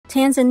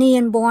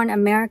Tanzanian-born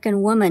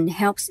American woman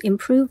helps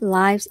improve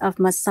lives of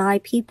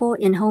Maasai people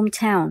in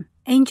hometown.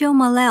 Angel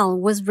Malel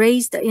was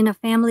raised in a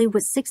family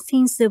with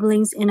 16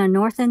 siblings in a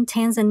northern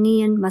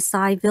Tanzanian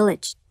Maasai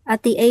village.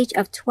 At the age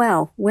of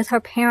 12, with her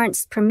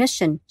parents'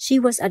 permission, she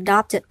was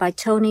adopted by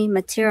Tony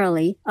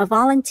Materially, a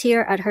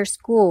volunteer at her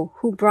school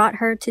who brought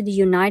her to the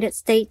United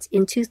States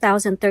in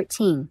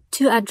 2013.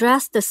 To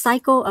address the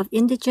cycle of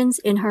indigence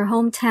in her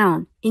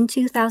hometown, in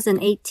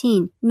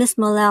 2018, Ms.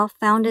 Malel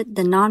founded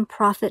the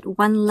nonprofit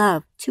One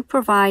Love to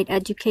provide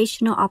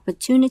educational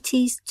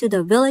opportunities to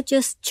the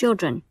village's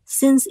children.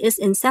 Since its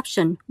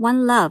inception,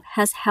 One Love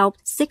has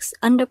helped 6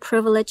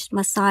 underprivileged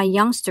Maasai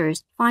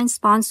youngsters find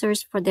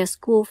sponsors for their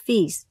school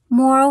fees.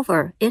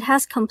 Moreover, it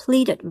has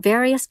completed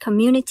various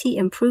community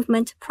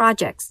improvement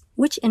projects,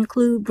 which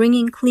include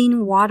bringing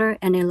clean water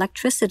and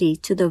electricity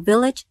to the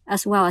village,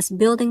 as well as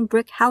building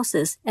brick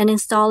houses and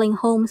installing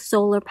home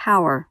solar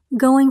power.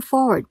 Going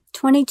forward,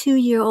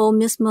 22-year-old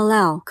Ms.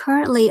 Malel,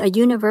 currently a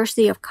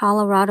University of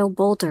Colorado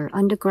Boulder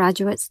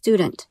undergraduate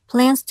student,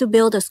 plans to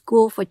build a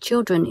school for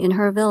children in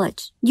her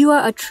village. You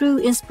are a true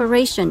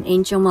inspiration,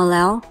 Angel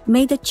Malel.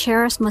 May the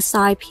cherished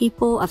Maasai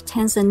people of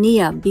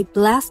Tanzania be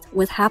blessed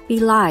with happy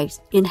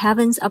lives in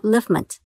heaven's upliftment.